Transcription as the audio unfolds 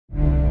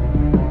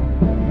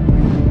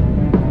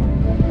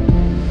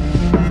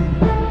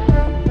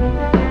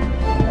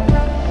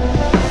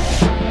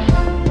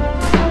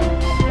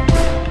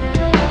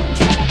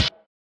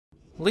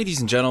Ladies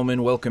and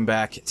gentlemen, welcome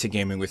back to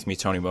Gaming with me,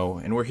 Tony Mo,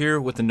 and we're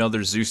here with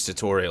another Zeus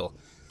tutorial.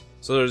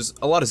 So there's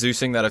a lot of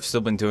Zeusing that I've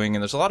still been doing,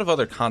 and there's a lot of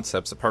other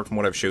concepts apart from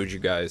what I've showed you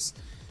guys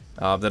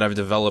that I've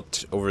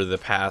developed over the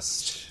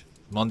past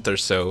month or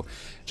so,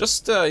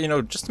 just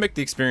just to make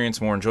the experience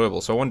more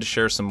enjoyable. So I wanted to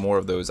share some more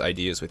of those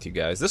ideas with you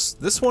guys.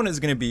 This one is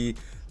going to be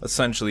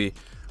essentially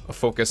a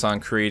focus on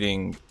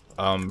creating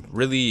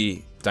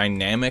really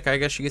dynamic, I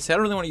guess you could say. I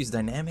don't really want to use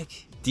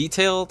dynamic,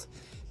 detailed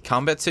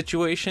combat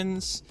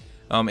situations.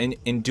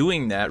 In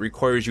doing that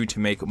requires you to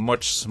make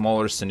much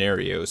smaller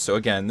scenarios. So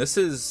again, this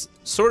is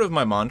sort of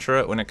my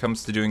mantra when it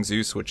comes to doing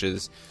Zeus, which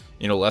is,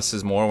 less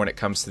is more when it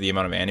comes to the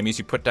amount of enemies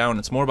you put down.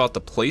 It's more about the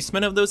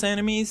placement of those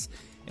enemies,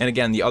 and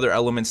again, the other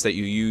elements that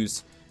you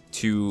use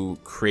to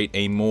create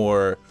a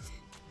more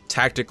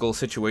tactical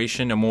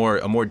situation, a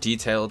more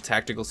detailed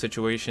tactical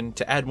situation,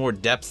 to add more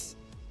depth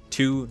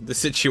to the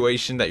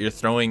situation that you're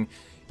throwing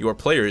your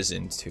players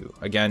into.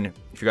 Again,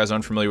 if you guys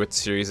aren't familiar with the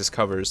series, this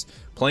covers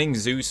playing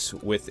Zeus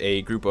with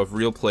a group of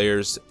real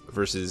players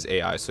versus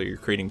AI, so you're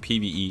creating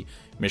PvE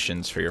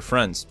missions for your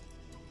friends.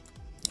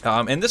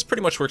 And this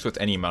pretty much works with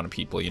any amount of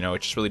people,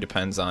 it just really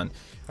depends on,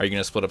 are you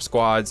going to split up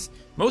squads?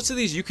 Most of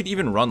these you could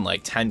even run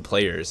like 10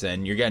 players,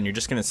 and you're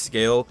just going to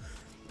scale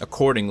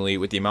accordingly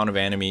with the amount of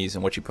enemies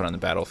and what you put on the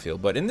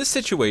battlefield. But in this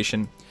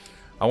situation,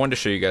 I wanted to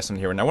show you guys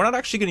something here. Now, we're not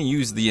actually going to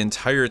use the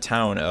entire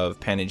town of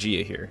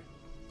Pangaea here.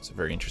 It's a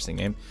very interesting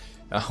name.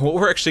 What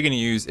we're actually going to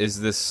use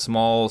is this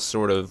small,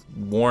 sort of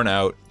worn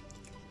out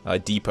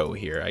depot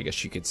here, I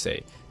guess you could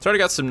say. It's already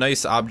got some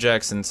nice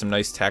objects and some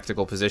nice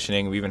tactical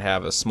positioning. We even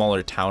have a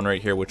smaller town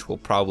right here, which will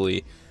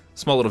probably,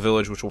 small little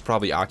village, which will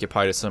probably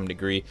occupy to some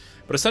degree.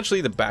 But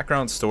essentially the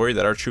background story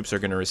that our troops are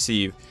going to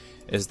receive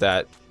is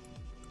that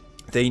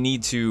they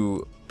need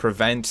to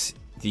prevent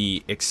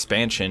the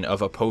expansion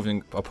of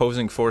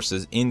opposing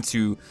forces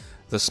into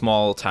the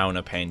small town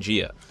of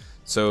Pangaea.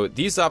 So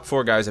these Op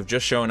 4 guys have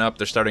just shown up.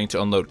 They're starting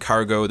to unload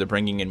cargo. They're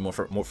bringing in more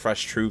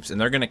fresh troops, and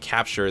they're going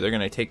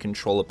to take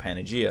control of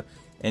Pangaea.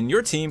 And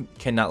your team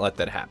cannot let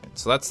that happen.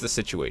 So that's the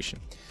situation.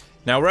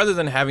 Now, rather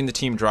than having the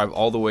team drive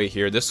all the way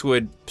here, this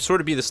would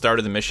sort of be the start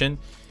of the mission.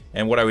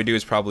 And what I would do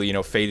is probably,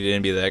 fade it in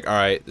and be like, all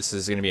right, this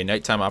is going to be a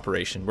nighttime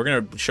operation. We're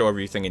going to show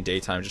everything in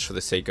daytime just for the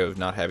sake of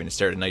not having to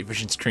stare at a night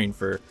vision screen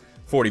for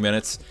 40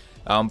 minutes.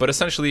 But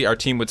essentially, our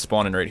team would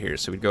spawn in right here.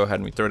 So we'd go ahead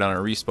and we'd throw down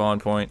our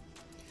respawn point.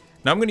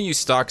 Now I'm going to use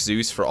stock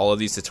Zeus for all of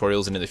these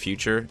tutorials into the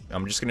future.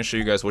 I'm just going to show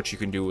you guys what you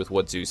can do with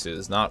what Zeus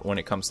is, not when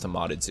it comes to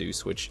modded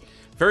Zeus, which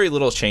very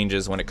little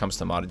changes when it comes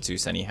to modded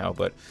Zeus anyhow.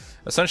 But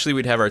essentially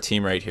we'd have our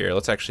team right here.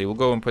 We'll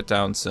go and put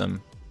down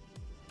some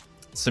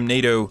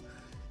NATO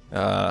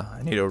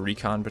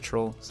recon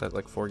patrol. Is that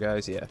like 4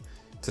 guys? Yeah.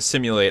 To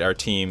simulate our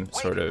team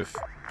sort of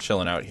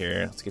chilling out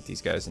here. Let's get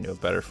these guys into a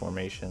better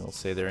formation. We'll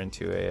say they're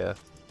into a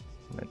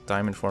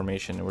diamond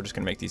formation, and we're just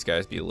going to make these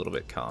guys be a little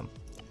bit calm,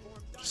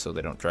 so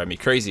they don't drive me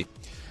crazy.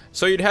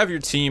 So you'd have your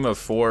team of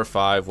 4 or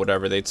 5,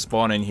 whatever. They'd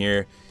spawn in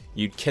here.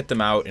 You'd kit them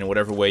out in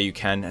whatever way you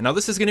can. And now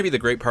this is going to be the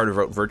great part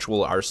of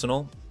Virtual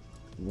Arsenal.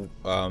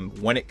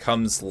 When it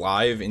comes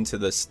live into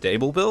the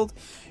stable build,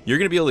 you're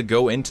going to be able to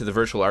go into the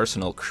Virtual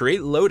Arsenal,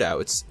 create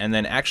loadouts, and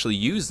then actually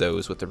use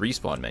those with the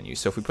respawn menu.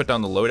 So if we put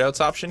down the loadouts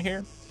option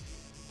here,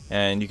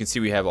 and you can see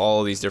we have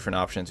all of these different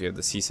options. We have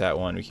the CSAT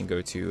one. We can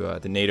go to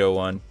the NATO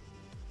one.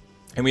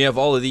 And we have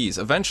all of these.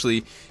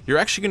 Eventually, you're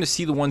actually going to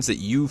see the ones that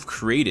you've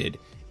created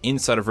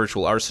inside of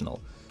Virtual Arsenal.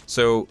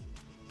 So,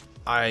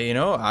 Virtual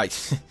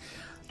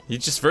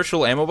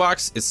Ammo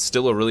Box is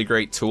still a really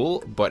great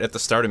tool, but at the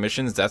start of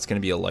missions, that's going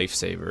to be a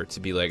lifesaver.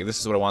 To be like, this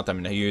is what I want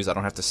them to use. I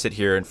don't have to sit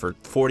here and for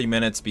 40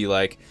 minutes be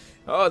like,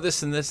 oh,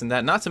 this and this and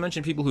that. Not to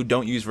mention people who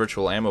don't use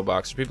Virtual Ammo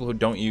Box, or people who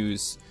don't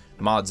use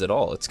mods at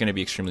all. It's going to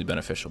be extremely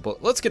beneficial.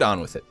 But let's get on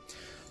with it.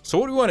 So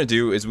what we want to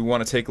do is we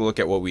want to take a look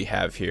at what we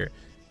have here.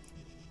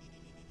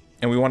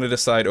 And we want to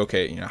decide,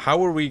 okay,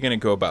 how are we going to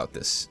go about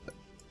this?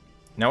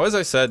 Now, as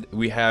I said,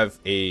 we have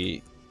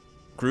a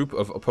group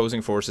of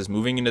opposing forces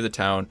moving into the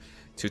town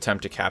to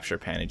attempt to capture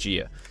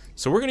Pangaea.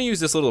 So we're going to use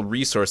this little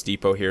resource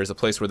depot here as a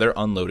place where they're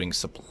unloading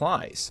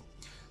supplies.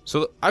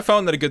 So I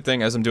found that a good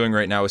thing, as I'm doing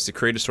right now, is to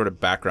create a sort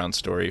of background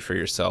story for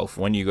yourself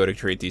when you go to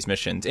create these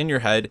missions in your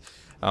head.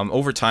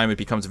 Over time, it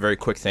becomes a very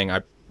quick thing.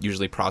 I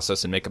usually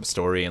process and make up a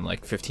story in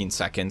like 15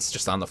 seconds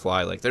just on the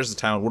fly. Like, there's a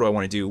town, what do I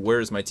want to do?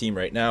 Where's my team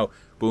right now?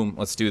 Boom,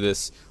 let's do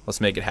this.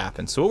 Let's make it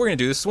happen. So what we're going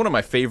to do, this is one of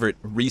my favorite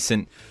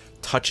recent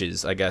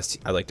touches, I guess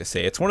I like to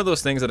say. It's one of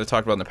those things that I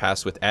talked about in the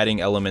past with adding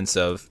elements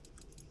of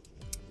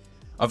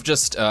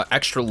just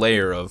extra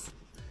layer of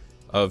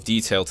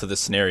detail to the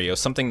scenario.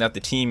 Something that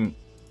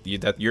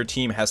that your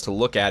team has to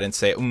look at and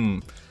say,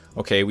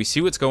 okay, we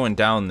see what's going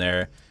down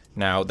there.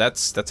 Now,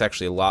 that's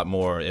actually a lot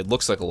more. It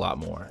looks like a lot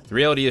more. The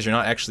reality is you're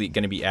not actually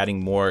going to be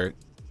adding more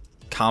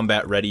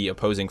combat-ready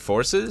opposing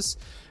forces.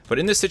 But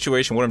in this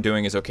situation, what I'm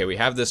doing is, okay, we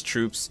have this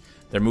troops.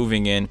 They're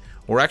moving in.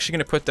 We're actually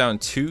going to put down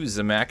 2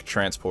 Zemak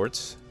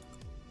transports.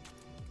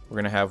 We're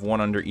going to have one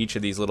under each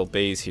of these little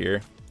bays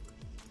here.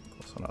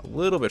 This one a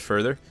little bit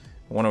further.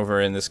 One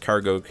over in this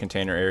cargo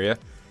container area.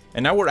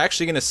 And now we're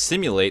actually going to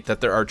simulate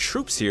that there are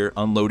troops here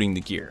unloading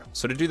the gear.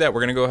 So to do that, we're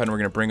going to go ahead and we're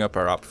going to bring up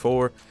our Op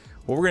 4.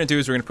 What we're going to do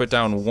is we're going to put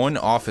down one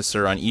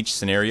officer on each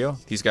scenario.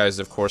 These guys,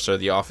 of course, are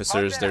the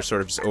officers. They're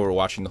sort of just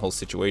overwatching the whole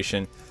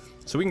situation.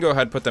 So we can go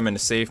ahead and put them into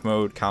safe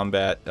mode,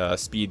 combat,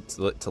 speed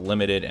to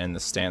limited, and the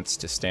stance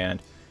to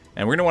stand.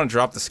 And we're going to want to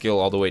drop the skill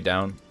all the way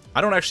down.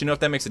 I don't actually know if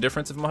that makes a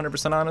difference if I'm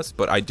 100% honest,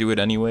 but I do it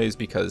anyways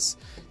because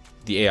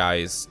the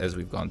AI, as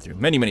we've gone through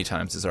many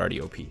times, is already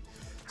OP.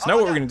 So now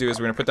what we're going to do is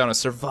we're going to put down a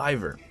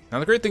survivor. Now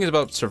the great thing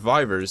about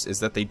survivors is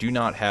that they do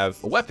not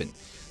have a weapon.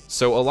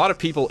 So a lot of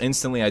people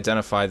instantly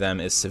identify them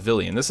as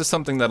civilian. This is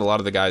something that a lot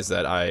of the guys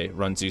that I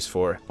run Zeus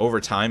for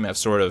over time have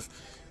sort of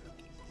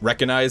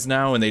recognized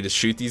now, and they just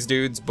shoot these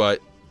dudes, but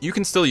you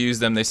can still use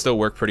them. They still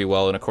work pretty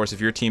well, and of course if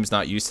your team's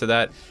not used to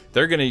that,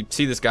 they're going to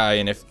see this guy,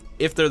 and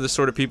if they're the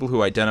sort of people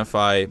who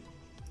identify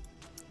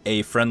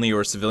a friendly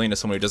or civilian as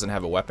someone who doesn't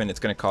have a weapon, it's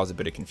going to cause a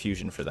bit of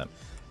confusion for them.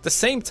 At the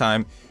same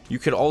time, you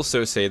could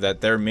also say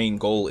that their main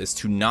goal is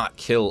to not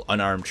kill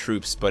unarmed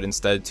troops, but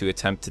instead to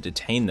attempt to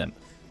detain them.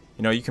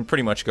 You know, you can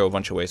pretty much go a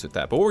bunch of ways with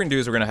that. But what we're going to do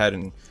is we're going to head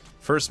and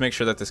first make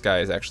sure that this guy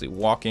is actually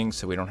walking,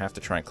 so we don't have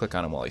to try and click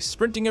on him while he's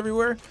sprinting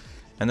everywhere.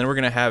 And then we're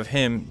going to have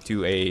him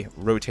do a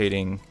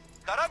rotating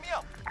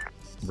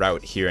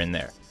route here and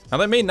there. Now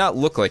that may not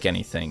look like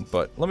anything,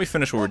 but let me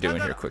finish what we're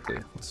doing here quickly.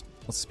 Let's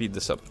speed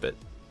this up a bit.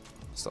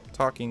 Stop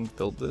talking,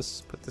 build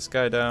this, put this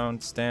guy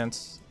down,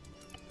 stance.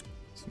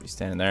 He's gonna be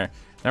standing there.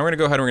 Now we're gonna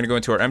go ahead and we're gonna go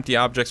into our empty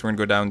objects. We're gonna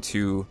go down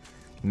to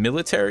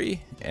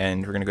military,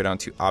 and we're gonna go down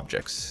to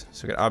objects.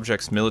 So we got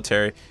objects,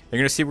 military. You're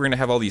gonna see we're gonna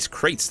have all these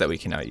crates that we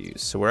can now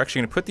use. So we're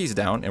actually gonna put these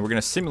down, and we're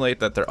gonna simulate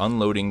that they're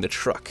unloading the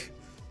truck.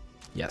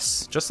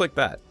 Yes, just like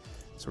that.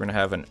 So we're gonna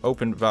have an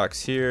open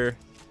box here.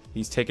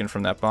 He's taken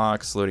from that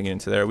box, loading it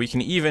into there. We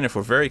can even, if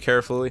we're very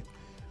carefully,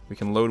 we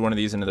can load one of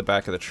these into the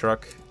back of the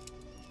truck.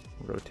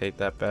 Rotate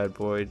that bad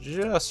boy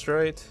just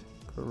right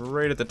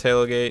at the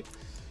tailgate.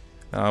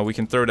 We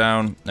can throw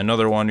down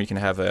another one. We can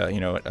have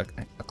a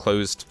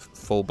closed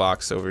full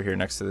box over here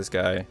next to this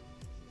guy.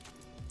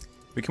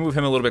 We can move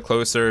him a little bit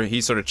closer.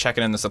 He's sort of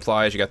checking in the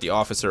supplies. You got the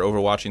officer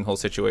overwatching the whole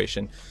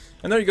situation.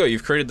 And there you go.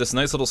 You've created this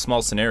nice little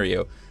small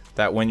scenario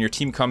that when your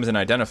team comes and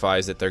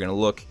identifies it, they're going to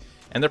look,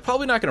 and they're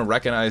probably not going to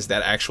recognize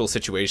that actual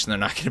situation. They're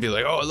not going to be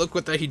like, oh, look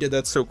what he did.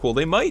 That's so cool.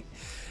 They might.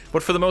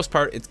 But for the most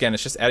part, it's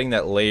just adding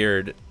that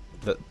layered,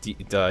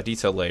 the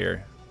detail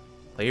layer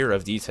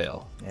of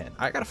detail. And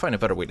I gotta find a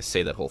better way to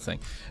say that whole thing.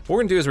 What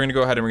we're gonna do is we're gonna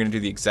go ahead and we're gonna do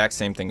the exact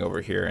same thing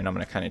over here, and I'm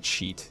gonna kind of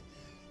cheat.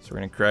 So we're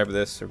gonna grab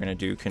this, we're gonna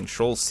do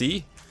Control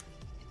C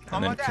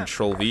and then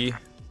Control V,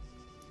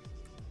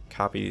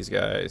 copy these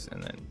guys,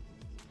 and then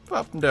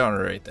pop them down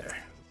right there.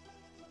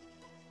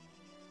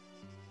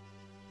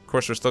 Of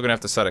course, we're still gonna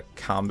have to set a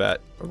combat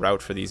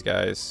route for these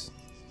guys.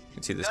 You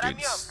can see this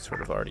dude's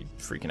sort of already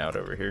freaking out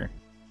over here.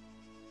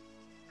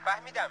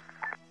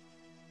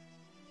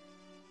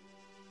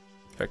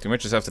 In fact, we might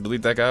just have to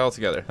delete that guy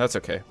altogether. That's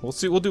okay. We'll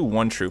see. We'll do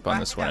one troop on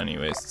this one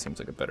anyways. It seems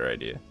like a better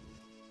idea.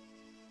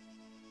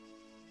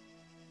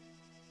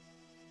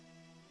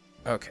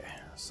 Okay,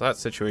 so that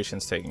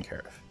situation's taken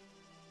care of.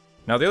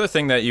 Now the other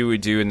thing that you would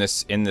do in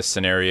this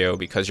scenario,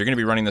 because you're going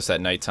to be running this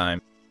at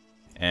nighttime,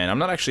 and I'm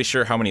not actually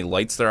sure how many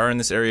lights there are in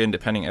this area, and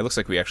depending, it looks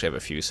like we actually have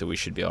a few, so we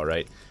should be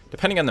alright.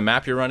 Depending on the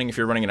map you're running, if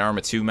you're running an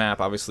Arma 2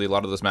 map, obviously a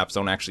lot of those maps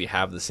don't actually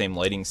have the same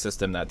lighting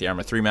system that the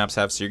Arma 3 maps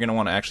have, so you're going to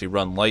want to actually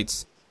run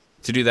lights.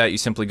 To do that, you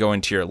simply go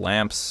into your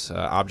lamps,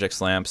 objects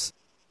lamps,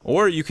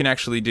 or you can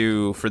actually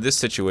do, for this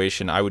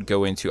situation, I would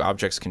go into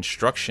objects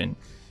construction,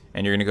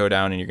 and you're going to go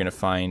down and you're going to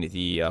find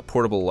the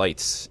portable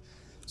lights.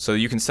 So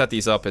you can set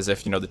these up as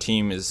if,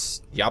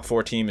 the the Op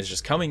 4 team is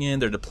just coming in,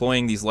 they're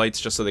deploying these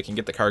lights just so they can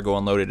get the cargo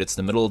unloaded. It's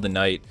the middle of the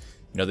night,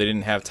 they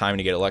didn't have time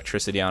to get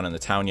electricity on in the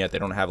town yet, they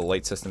don't have a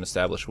light system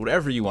established,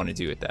 whatever you want to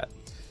do with that.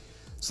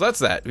 So that's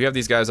that. We have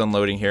these guys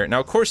unloading here. Now,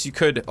 of course, you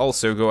could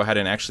also go ahead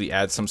and actually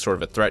add some sort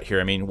of a threat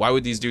here. I mean, why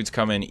would these dudes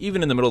come in,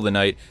 even in the middle of the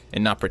night,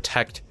 and not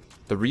protect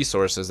the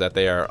resources that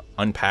they are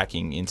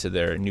unpacking into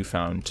their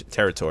newfound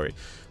territory?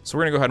 So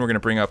we're going to go ahead and we're going to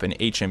bring up an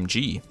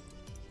HMG.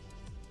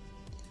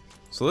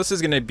 So this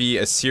is going to be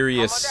a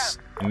serious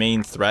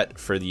main threat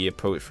for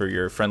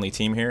your friendly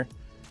team here.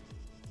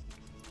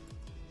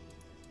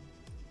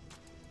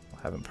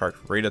 We'll have them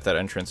parked right at that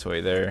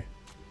entranceway there.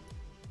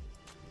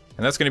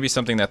 And that's going to be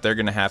something that they're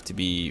going to have to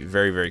be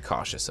very, very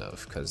cautious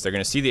of, because they're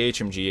going to see the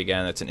HMG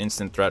again. That's an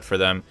instant threat for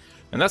them,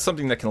 and that's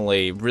something that can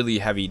lay really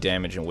heavy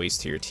damage and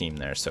waste to your team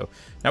there. So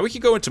now we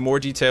could go into more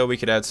detail. We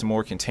could add some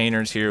more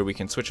containers here. We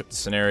can switch up the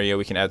scenario.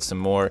 We can add some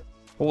more.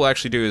 What we'll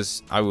actually do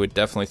is I would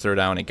definitely throw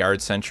down a guard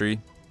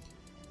sentry.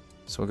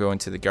 So we'll go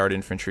into the guard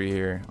infantry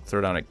here. I'll throw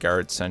down a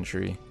guard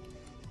sentry,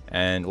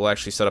 and we'll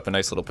actually set up a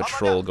nice little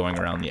patrol going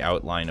around the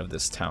outline of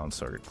this town.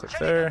 So we're going to click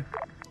there,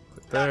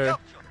 click there.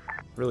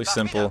 Really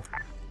simple.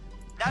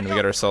 And we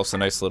got ourselves a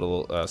nice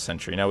little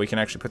sentry. Now we can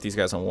actually put these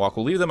guys on walk.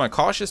 We'll leave them on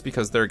cautious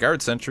because they're a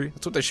guard sentry.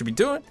 That's what they should be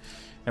doing.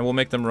 And we'll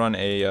make them run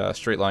a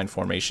straight line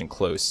formation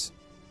close.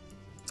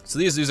 So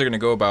these dudes are going to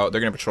go about,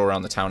 they're going to patrol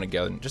around the town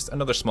again. Just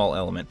another small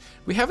element.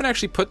 We haven't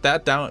actually put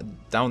that down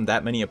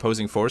that many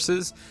opposing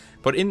forces,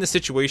 but in the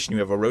situation you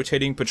have a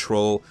rotating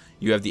patrol,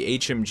 you have the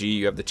HMG,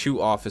 you have the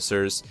 2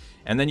 officers,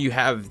 and then you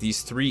have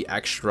these 3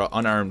 extra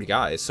unarmed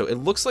guys. So it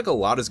looks like a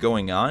lot is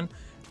going on,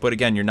 but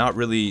again, you're not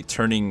really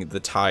turning the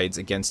tides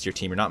against your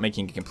team. You're not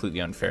making it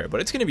completely unfair,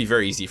 but it's going to be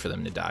very easy for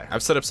them to die.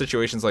 I've set up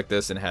situations like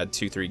this and had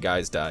 2-3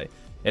 guys die.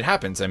 It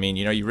happens. I mean,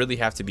 you know, you really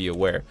have to be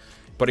aware.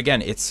 But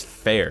again, it's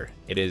fair.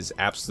 It is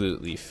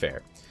absolutely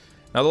fair.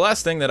 Now, the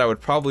last thing that I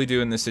would probably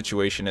do in this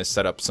situation is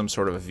set up some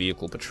sort of a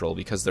vehicle patrol,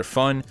 because they're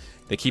fun,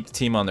 they keep the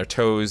team on their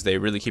toes, they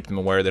really keep them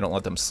aware, they don't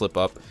let them slip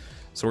up.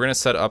 So we're going to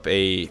set up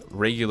a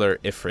regular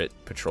Ifrit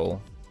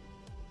patrol.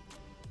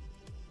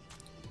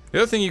 The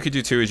other thing you could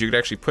do too is you could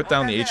actually put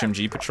down the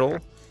HMG patrol,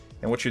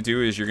 and what you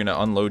do is you're going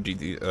to unload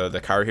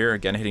the car here,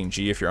 again hitting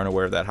G if you're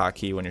unaware of that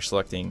hotkey when you're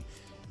selecting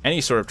any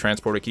sort of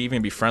transport. It can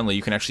even be friendly.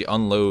 You can actually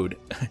unload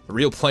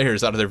real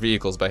players out of their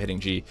vehicles by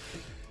hitting G.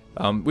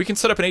 We can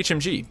set up an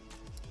HMG.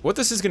 What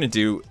this is going to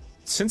do,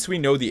 since we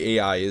know the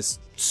AI is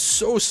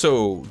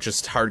so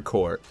just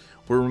hardcore,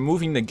 we're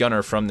removing the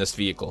gunner from this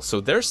vehicle.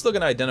 So they're still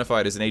going to identify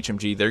it as an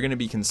HMG. They're going to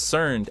be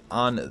concerned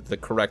on the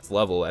correct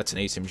level. That's an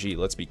HMG.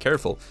 Let's be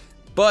careful.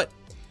 But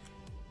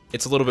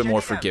it's a little bit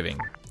more forgiving.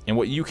 And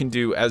what you can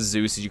do as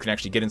Zeus is you can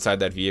actually get inside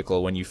that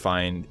vehicle when you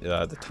find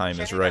the time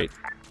is right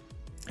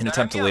and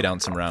attempt to lay down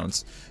some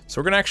rounds.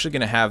 So we're actually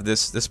going to have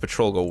this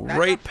patrol go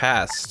right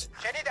past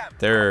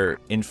their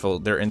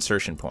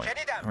insertion point.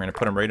 We're going to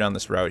put them right on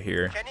this route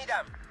here.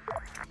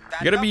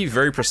 You got to be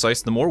very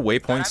precise. The more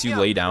waypoints you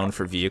lay down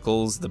for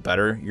vehicles, the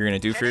better you're going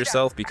to do for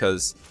yourself,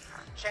 because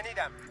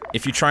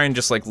if you try and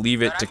just like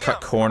leave it to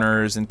cut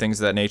corners and things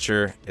of that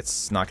nature,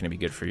 it's not going to be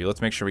good for you.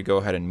 Let's make sure we go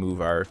ahead and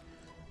move our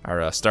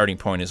starting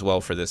point as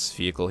well for this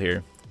vehicle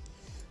here.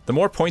 The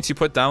more points you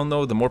put down,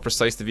 though, the more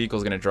precise the vehicle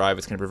is going to drive.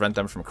 It's going to prevent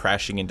them from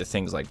crashing into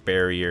things like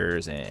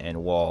barriers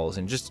and walls,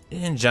 and just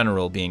in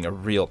general being a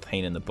real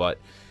pain in the butt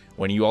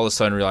when you all of a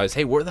sudden realize,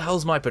 hey, where the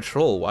hell's my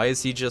patrol? Why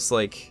is he just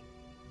like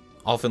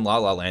off in La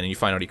La Land? And you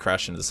find out he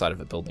crashed into the side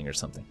of a building or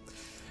something.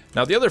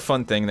 Now, the other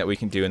fun thing that we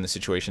can do in this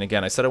situation,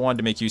 again, I said I wanted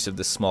to make use of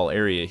this small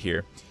area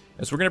here,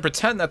 is we're going to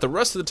pretend that the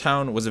rest of the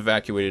town was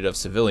evacuated of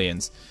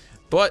civilians.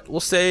 But we'll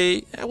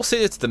say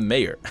it's the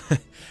mayor.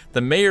 The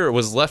mayor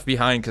was left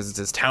behind because it's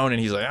his town, and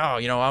he's like, oh,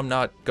 you know, I'm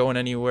not going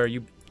anywhere,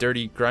 you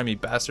dirty, grimy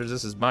bastards.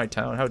 This is my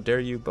town. How dare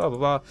you? Blah, blah,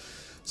 blah.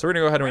 So we're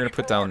going to go ahead and we're going to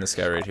put down this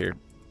guy right here.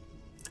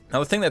 Now,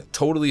 the thing that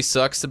totally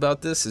sucks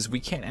about this is we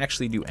can't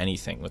actually do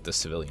anything with the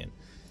civilian.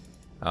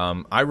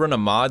 I run a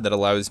mod that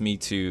allows me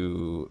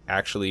to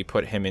actually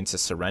put him into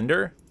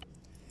surrender.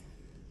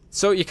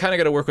 So you kind of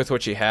got to work with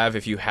what you have.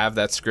 If you have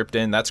that script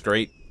in, that's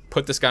great.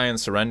 Put this guy in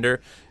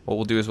surrender. What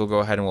we'll do is we'll go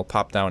ahead and we'll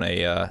pop down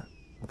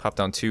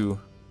two.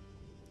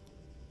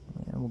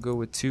 Yeah, we'll go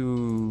with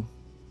two.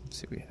 Let's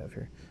see what we have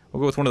here.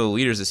 We'll go with one of the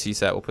leaders of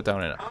CSAT. We'll put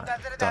down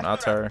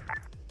Atar.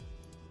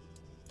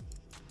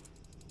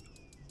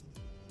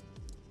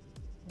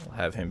 We'll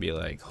have him be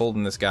like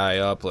holding this guy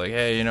up, like,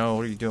 hey, you know,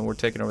 what are you doing? We're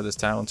taking over this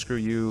town. Screw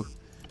you.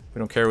 We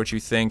don't care what you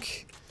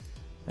think.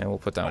 And we'll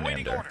put down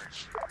Namder.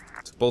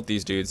 So both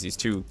these dudes, these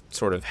two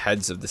sort of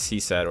heads of the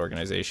CSAT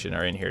organization,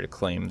 are in here to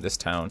claim this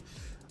town.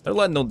 They're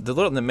letting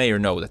the mayor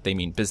know that they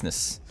mean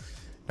business.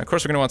 Now, of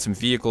course, we're going to want some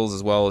vehicles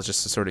as well,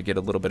 just to sort of get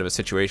a little bit of a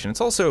situation. It's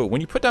also,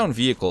 when you put down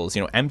vehicles,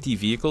 you know, empty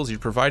vehicles, you're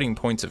providing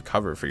points of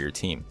cover for your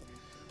team.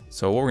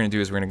 So what we're going to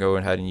do is we're going to go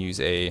ahead and use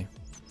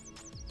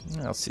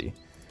let's see.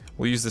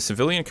 We'll use the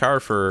civilian car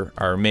for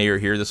our mayor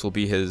here. This will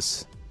be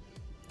his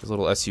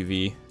little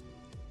SUV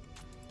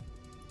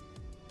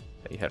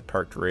that he had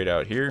parked right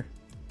out here.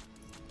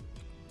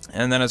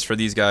 And then as for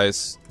these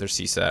guys, their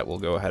CSAT, we'll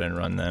go ahead and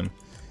run them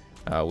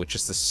with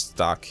just the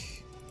stock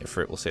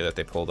Ifrit, we'll say, that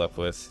they pulled up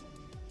with.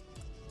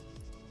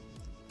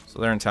 So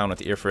they're in town with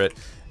the Ifrit.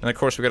 And of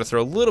course, we've got to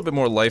throw a little bit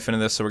more life into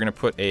this, so we're going to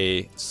put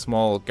a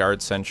small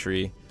guard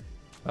sentry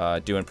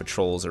doing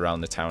patrols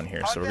around the town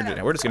here. So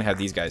we're just going to have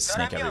these guys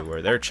snake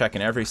everywhere. They're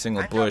checking every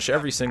single bush,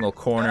 every single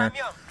corner,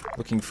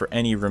 looking for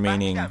any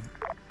remaining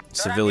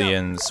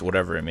civilians,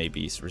 whatever it may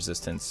be,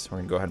 resistance. We're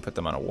going to go ahead and put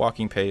them on a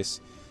walking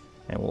pace,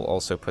 and we'll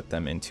also put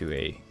them into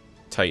a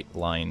tight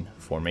line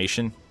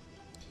formation.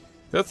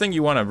 The other thing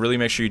you want to really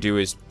make sure you do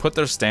is put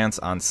their stance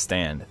on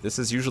stand. This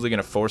is usually going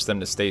to force them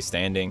to stay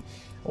standing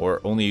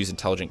or only use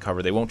intelligent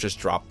cover. They won't just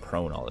drop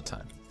prone all the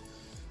time.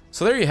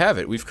 So there you have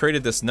it. We've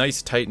created this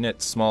nice, tight-knit,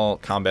 small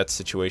combat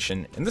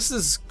situation. And this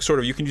is sort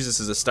of, you can use this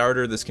as a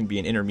starter. This can be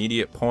an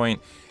intermediate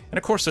point. And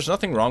of course, there's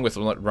nothing wrong with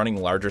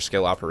running larger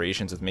scale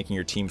operations with making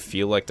your team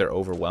feel like they're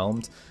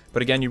overwhelmed.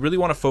 But again, you really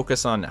want to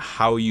focus on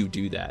how you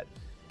do that.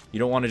 You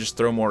don't want to just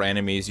throw more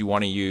enemies. You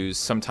want to use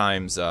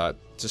sometimes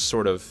just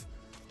sort of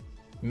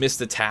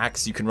missed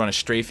attacks. You can run a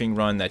strafing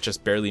run that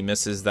just barely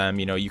misses them.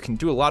 You know, you can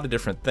do a lot of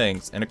different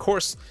things. And of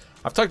course,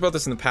 I've talked about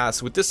this in the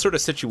past. With this sort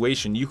of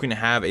situation, you can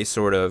have a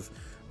sort of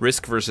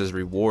risk versus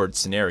reward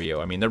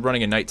scenario. I mean, they're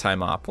running a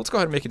nighttime op. Let's go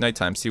ahead and make it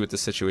nighttime, see what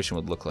this situation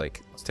would look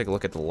like. Let's take a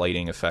look at the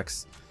lighting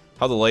effects.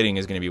 How the lighting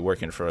is going to be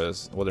working for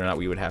us, whether or not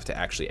we would have to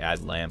actually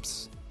add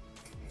lamps.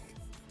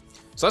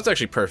 So that's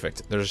actually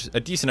perfect. There's a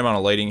decent amount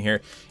of lighting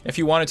here. If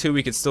you wanted to,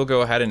 we could still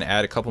go ahead and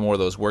add a couple more of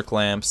those work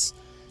lamps.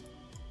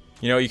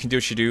 You know, you can do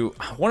what you do.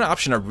 One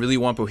option I really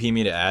want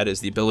Bohemia to add is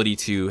the ability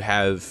to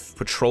have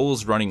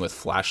patrols running with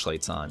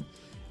flashlights on.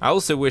 I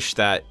also wish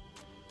that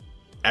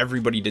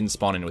everybody didn't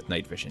spawn in with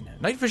night vision.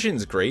 Night vision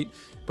is great,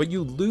 but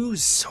you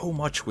lose so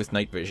much with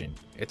night vision.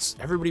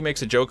 Everybody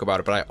makes a joke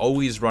about it, but I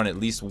always run at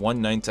least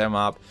one nighttime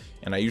op,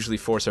 and I usually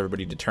force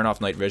everybody to turn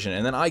off night vision,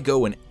 and then I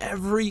go in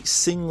every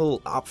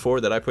single op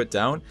 4 that I put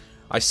down,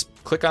 I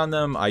click on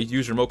them, I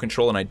use remote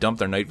control, and I dump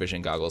their night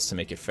vision goggles to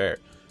make it fair.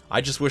 I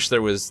just wish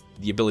there was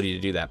the ability to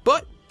do that,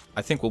 but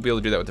I think we'll be able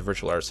to do that with the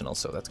virtual arsenal,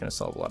 so that's going to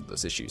solve a lot of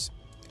those issues.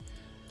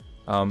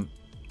 What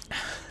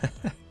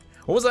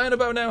was I on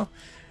about now?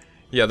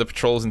 Yeah, the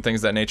patrols and things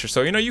of that nature.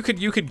 So, you know, you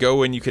could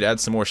go and you could add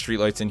some more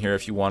streetlights in here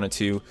if you wanted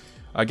to.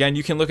 Again,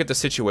 you can look at the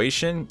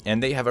situation,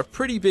 and they have a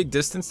pretty big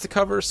distance to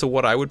cover, so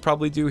what I would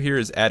probably do here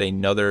is add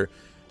another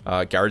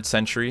guard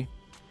sentry.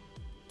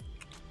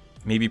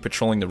 Maybe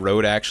patrolling the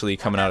road, actually,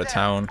 coming out of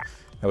town.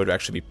 That would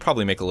actually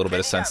probably make a little bit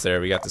of sense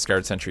there. We got this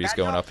guard sentries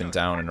going up and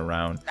down and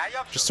around.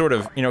 Just sort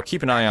of, you know,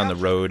 keep an eye on the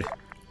road.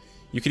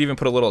 You could even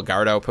put a little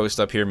guard outpost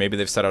up here. Maybe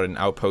they've set out an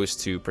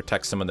outpost to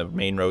protect some of the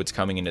main roads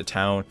coming into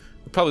town.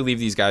 We'll probably leave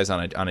these guys on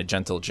a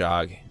gentle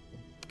jog.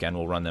 Again,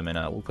 we'll run them in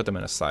we'll put them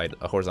in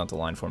a horizontal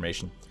line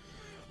formation.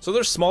 So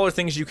there's smaller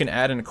things you can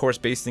add, and of course,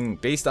 based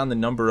on the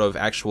number of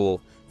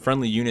actual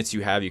friendly units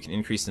you have, you can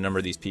increase the number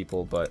of these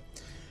people. But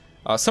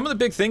some of the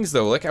big things,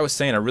 though, like I was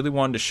saying, I really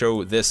wanted to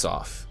show this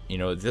off. You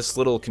know, this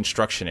little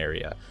construction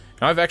area.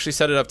 Now, I've actually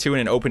set it up, too, in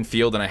an open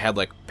field, and I had,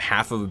 like,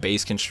 half of a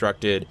base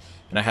constructed,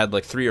 and I had,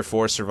 like, 3 or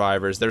 4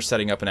 survivors. They're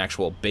setting up an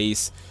actual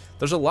base.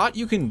 There's a lot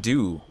you can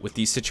do with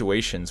these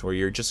situations where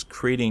you're just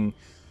creating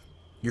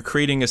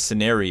a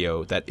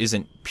scenario that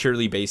isn't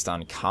purely based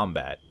on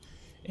combat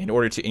in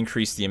order to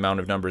increase the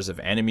amount of numbers of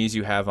enemies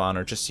you have on,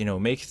 or just, you know,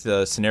 make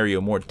the scenario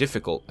more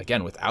difficult,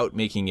 again, without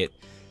making it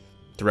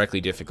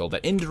directly difficult.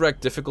 That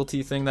indirect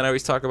difficulty thing that I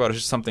always talk about is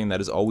just something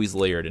that is always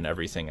layered in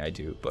everything I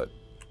do. But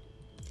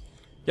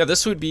yeah,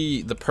 this would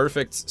be the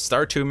perfect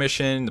start to a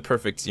mission, the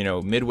perfect, you know,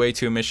 midway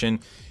to a mission.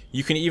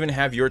 You can even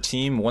have your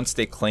team, once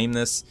they claim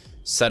this,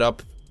 set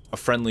up a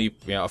friendly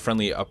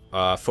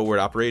forward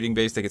operating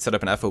base. They could set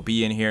up an FOB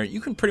in here.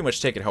 You can pretty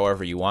much take it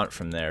however you want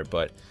from there.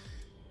 But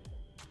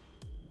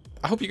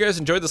I hope you guys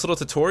enjoyed this little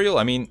tutorial.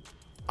 I mean,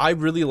 I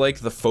really like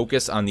the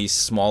focus on these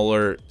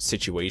smaller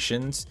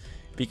situations,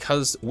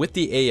 because with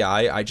the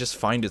AI, I just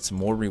find it's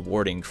more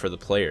rewarding for the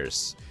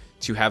players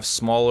to have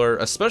smaller,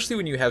 especially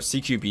when you have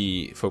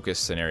CQB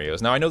focused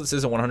scenarios. Now, I know this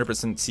isn't 100%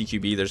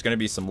 CQB. There's going to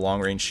be some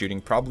long range shooting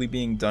probably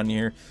being done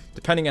here,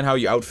 depending on how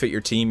you outfit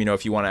your team. You know,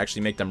 if you want to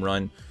actually make them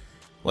run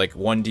like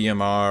 1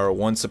 DMR,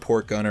 1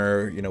 support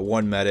gunner, you know,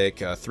 1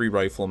 medic, 3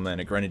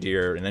 riflemen, a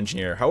grenadier, an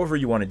engineer, however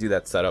you want to do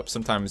that setup.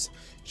 Sometimes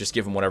just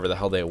give them whatever the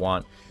hell they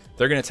want.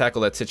 They're going to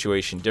tackle that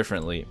situation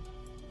differently.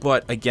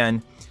 But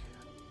again,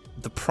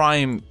 the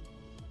prime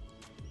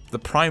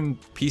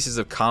pieces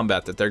of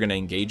combat that they're going to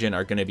engage in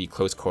are going to be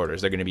close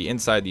quarters. They're going to be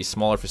inside these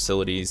smaller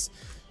facilities,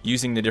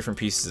 using the different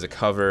pieces of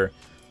cover.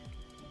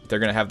 They're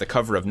going to have the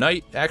cover of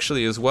night,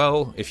 actually, as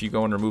well, if you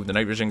go and remove the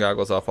night vision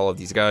goggles off all of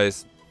these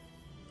guys.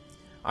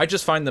 I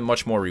just find them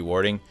much more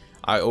rewarding.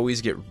 I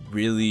always get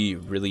really,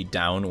 really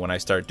down when I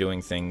start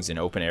doing things in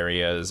open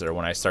areas, or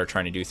when I start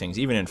trying to do things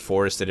even in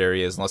forested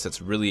areas, unless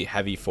it's really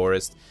heavy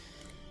forest.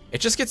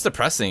 It just gets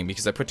depressing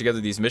because I put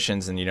together these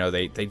missions and, you know,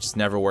 they just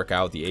never work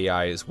out. The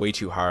AI is way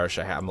too harsh.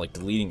 I'm like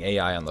deleting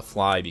AI on the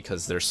fly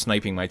because they're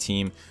sniping my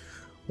team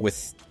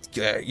with,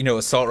 you know,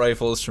 assault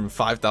rifles from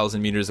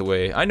 5,000 meters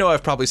away. I know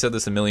I've probably said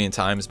this a million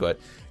times, but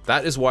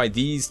that is why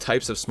these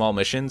types of small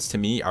missions to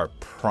me are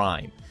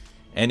prime.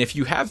 And if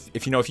you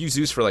use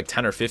Zeus for like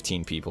 10 or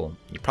 15 people,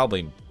 you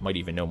probably might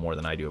even know more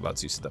than I do about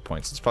Zeus at that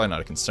point, so it's probably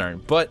not a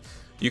concern. But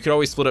you could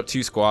always split up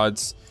 2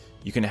 squads.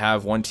 You can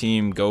have one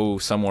team go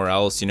somewhere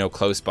else, you know,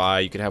 close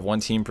by. You could have one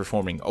team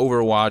performing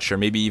Overwatch, or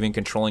maybe even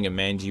controlling a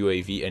manned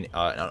UAV and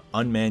an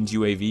unmanned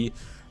UAV.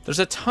 There's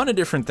a ton of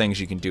different things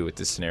you can do with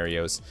these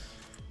scenarios.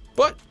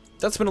 But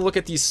that's been a look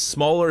at these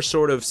smaller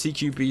sort of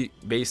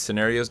CQB-based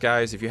scenarios,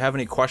 guys. If you have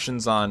any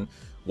questions on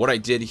what I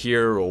did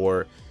here,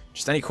 or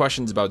just any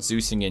questions about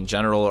Zeusing in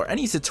general, or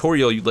any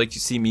tutorial you'd like to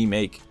see me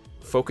make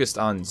focused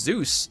on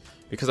Zeus,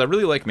 because I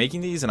really like making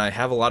these and I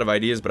have a lot of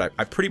ideas, but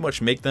I pretty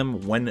much make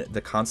them when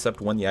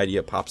the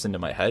idea pops into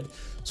my head.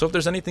 So if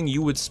there's anything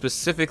you would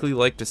specifically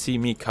like to see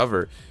me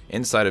cover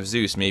inside of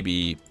Zeus,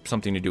 maybe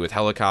something to do with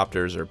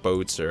helicopters or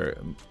boats or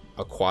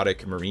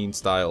aquatic marine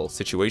style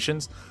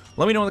situations,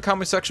 let me know in the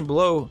comment section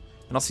below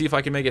and I'll see if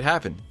I can make it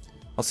happen.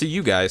 I'll see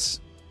you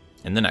guys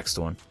in the next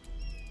one.